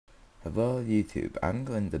Hello YouTube, I'm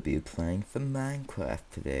going to be playing some Minecraft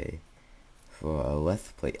today for a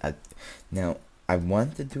Let's Play. Now, I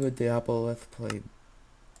want to do a Diablo Let's Play,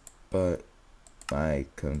 but my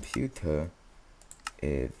computer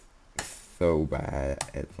is so bad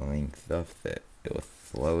at doing stuff that it was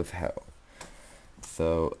slow as hell.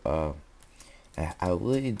 So, I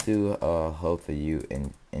really do hope that you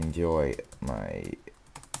enjoy my...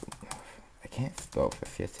 I can't spell for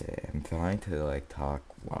shit today. I'm trying to like talk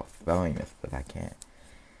while spelling this, but I can't.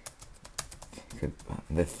 Cause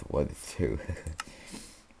this was too.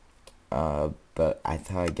 But I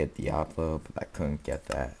tried to get Diablo, but I couldn't get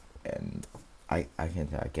that, and I can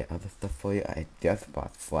try to get other stuff for you. I just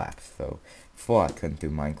bought Slaps, so before I couldn't do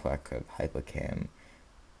Minecraft because Hypercam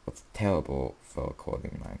was terrible for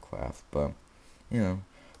recording Minecraft, but you know.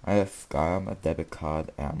 I just got on my debit card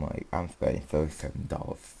and I'm spending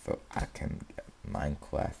 $37 so I can get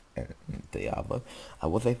Minecraft and Diablo. I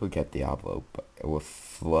was able to get Diablo, but it was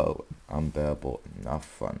slow, unbearable, not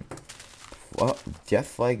fun. Well,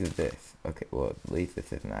 just like this. Okay, well at least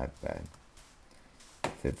this isn't as bad.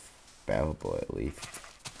 It's bearable at least.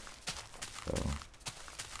 So,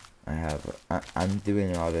 I'm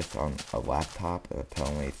doing all this on a laptop, and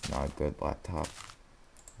apparently it's not a good laptop.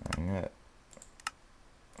 I'm gonna...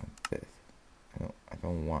 this. I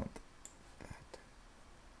don't want that.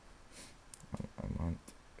 I want...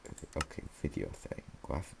 okay, video setting.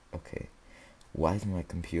 Okay. Why is my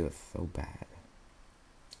computer so bad?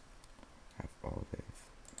 I have all this.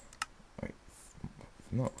 Wait,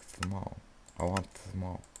 no, small. I want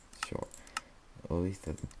small. Sure. At least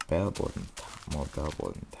it's bearable than more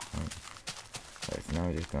bearable than tiny. Alright, so now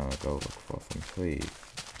we're just gonna go look for some trees.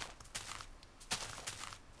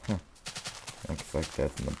 Huh. Looks like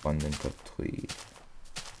there's an abundance of trees.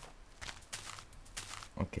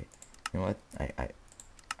 Okay. You know what? I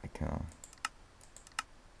can't.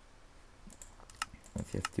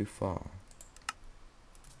 That's just too far.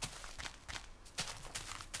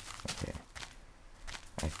 Okay.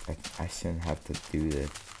 I shouldn't have to do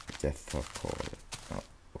this just to record. Oh,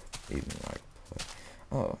 even like play.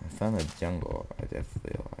 Oh, I found a jungle. I just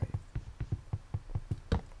realized.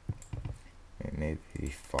 Maybe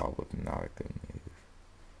fall was not a good move.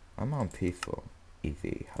 I'm on peaceful.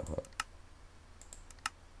 Easy, haha.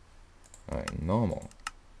 Alright, normal.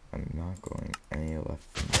 I'm not going any less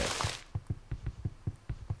than this.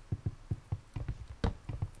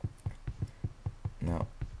 Now,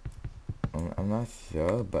 I'm not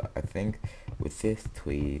sure, but I think with this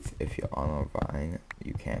tweeze, if you're on a vine,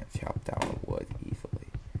 you can't chop down a wood easily.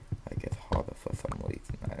 Like, it's harder for some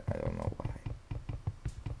reason. I don't know why.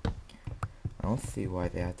 I don't see why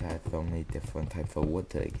they have to add so many different types of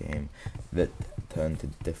wood to the game that turn to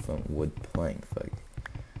different wood planks. Like,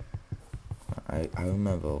 I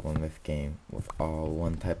remember when this game was all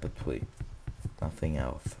one type of tree, nothing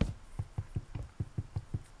else.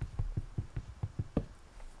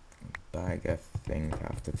 But I guess things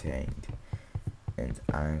have to change, and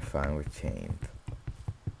I'm fine with change,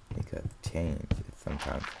 because change is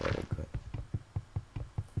sometimes really good.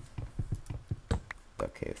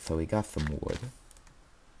 Okay, so we got some wood,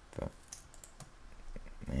 but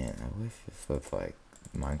man, I wish this was like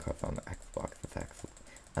Minecraft on the Xbox. It's actually,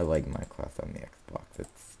 I like Minecraft on the Xbox.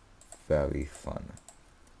 It's very fun.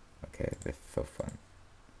 Okay, it's so fun.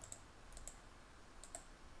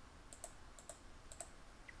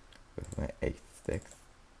 With my 8 sticks.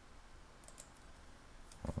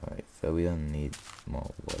 Alright, so we don't need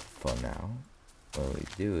more wood for now. But we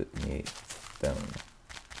do need stone.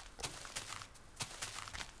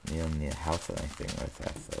 We don't need a house or anything like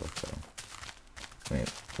that, so I mean,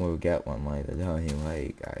 we'll get one later.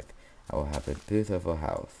 Anyway, guys, I will have a beautiful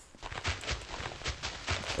house.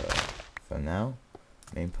 So, for now,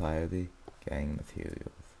 main priority, getting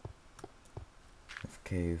materials. This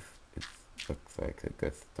cave, it looks like a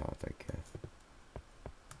good start, I guess.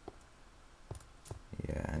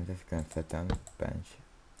 Yeah, I'm just gonna set down the bench.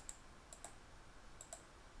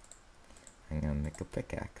 I'm gonna make a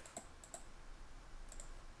pickaxe.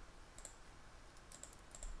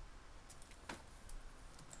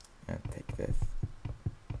 And take this.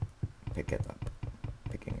 Pick it up.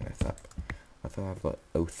 Picking this up. Also have like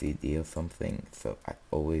OCD or something, so I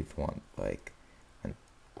always want like an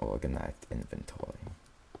organized inventory.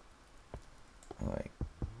 Like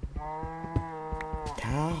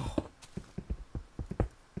cow.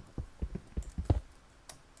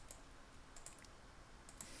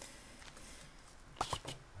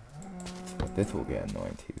 This will get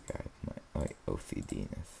annoying to you guys, my like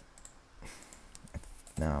OCD-ness.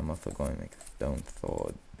 Now I'm also going to make a stone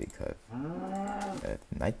sword because it's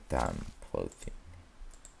nighttime approaching.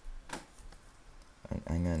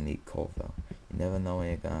 I'm gonna need coal though. You never know when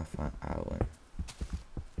you're gonna find iron.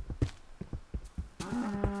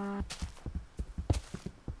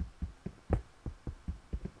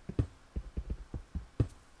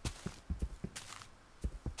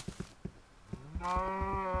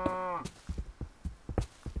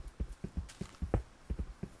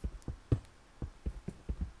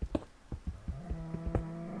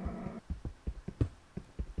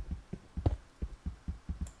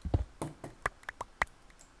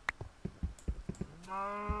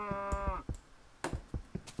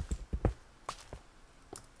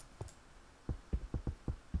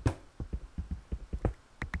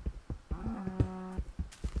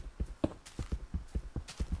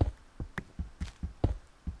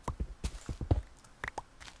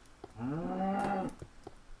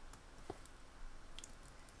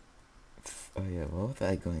 Oh yeah, what was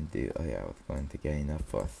I going to do? Oh yeah, I was going to get enough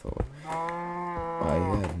for a sword.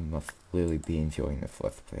 Well, you guys must really be enjoying the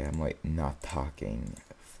first play. I'm like not talking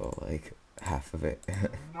for like half of it.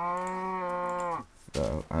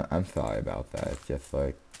 So I'm sorry about that. It's just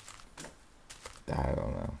like, I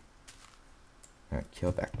don't know.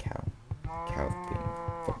 Kill that cow. Cow's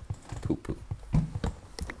being poo poo.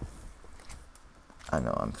 I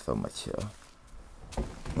know I'm so mature.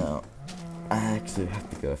 No, I actually have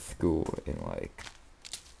to go to school in like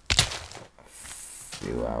a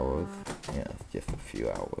few hours. Yeah, it's just a few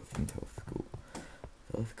hours until school.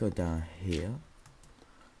 So let's go down here.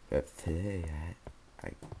 But today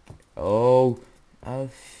oh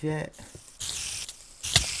shit.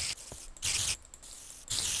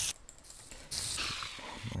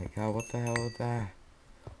 Oh my god, what the hell was that?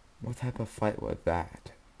 What type of fight was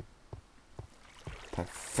that?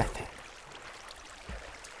 Pathetic.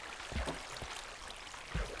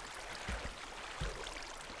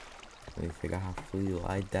 At least I got halfway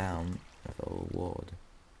lie down as a reward.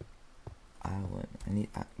 Island.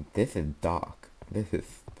 This is dark. This is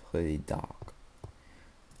pretty dark.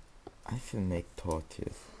 I should make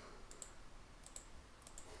torches.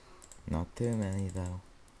 Not too many though.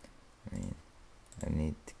 I mean, I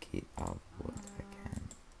need to keep out what I can.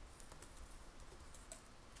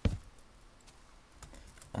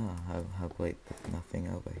 Oh, how great, there's nothing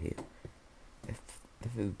over here.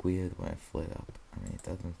 This is weird when it's lit up. I mean, it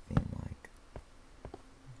doesn't seem like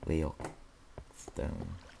real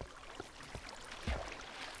stone.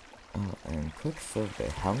 Oh, and quick survey.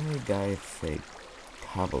 How many guys say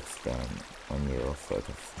cobblestone when you refer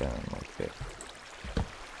to stone like this?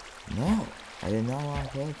 No, I did not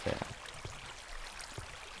want to go there.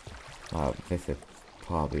 Wow, this is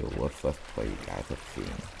probably the worthless play you guys have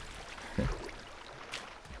seen.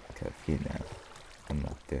 Because, you know, I'm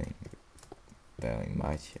not doing very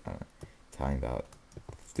much. Talking about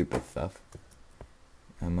stupid stuff.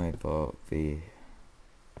 I might well be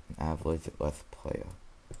an average let's player.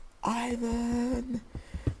 Ivan!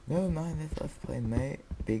 Never mind, this let's play may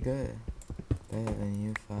be good. Better than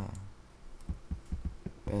you thought.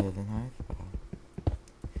 Better than I thought.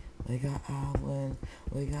 We got Alvin.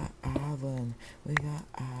 We got Alvin. We got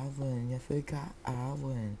Alvin. Yes, we got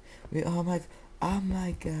Alvin. Oh my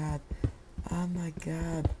god. Oh my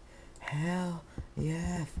god. Hell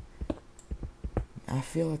yes. I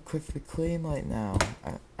feel like Krispy Kreme right now.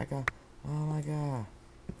 I got, oh my god.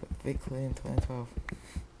 Krispy Kreme 2012.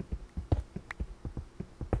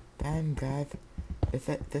 Damn guys. This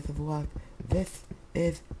is what, this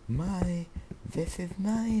is money. This is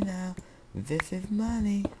money now. This is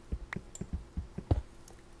money.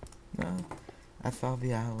 No, that's all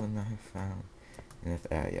the island I found in this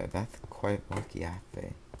area. That's quite lucky, I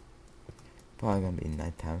think. Probably gonna be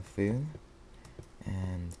nighttime soon,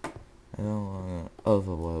 and I don't wanna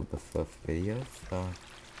overload the first video, so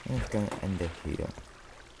I'm just gonna end it here.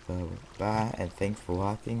 So bye, and thanks for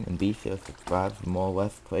watching, and be sure to subscribe for more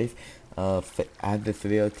Let's Plays. Add this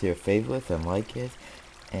video to your favorites and like it,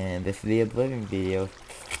 and this is the Oblivion video.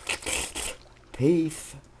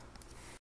 Peace.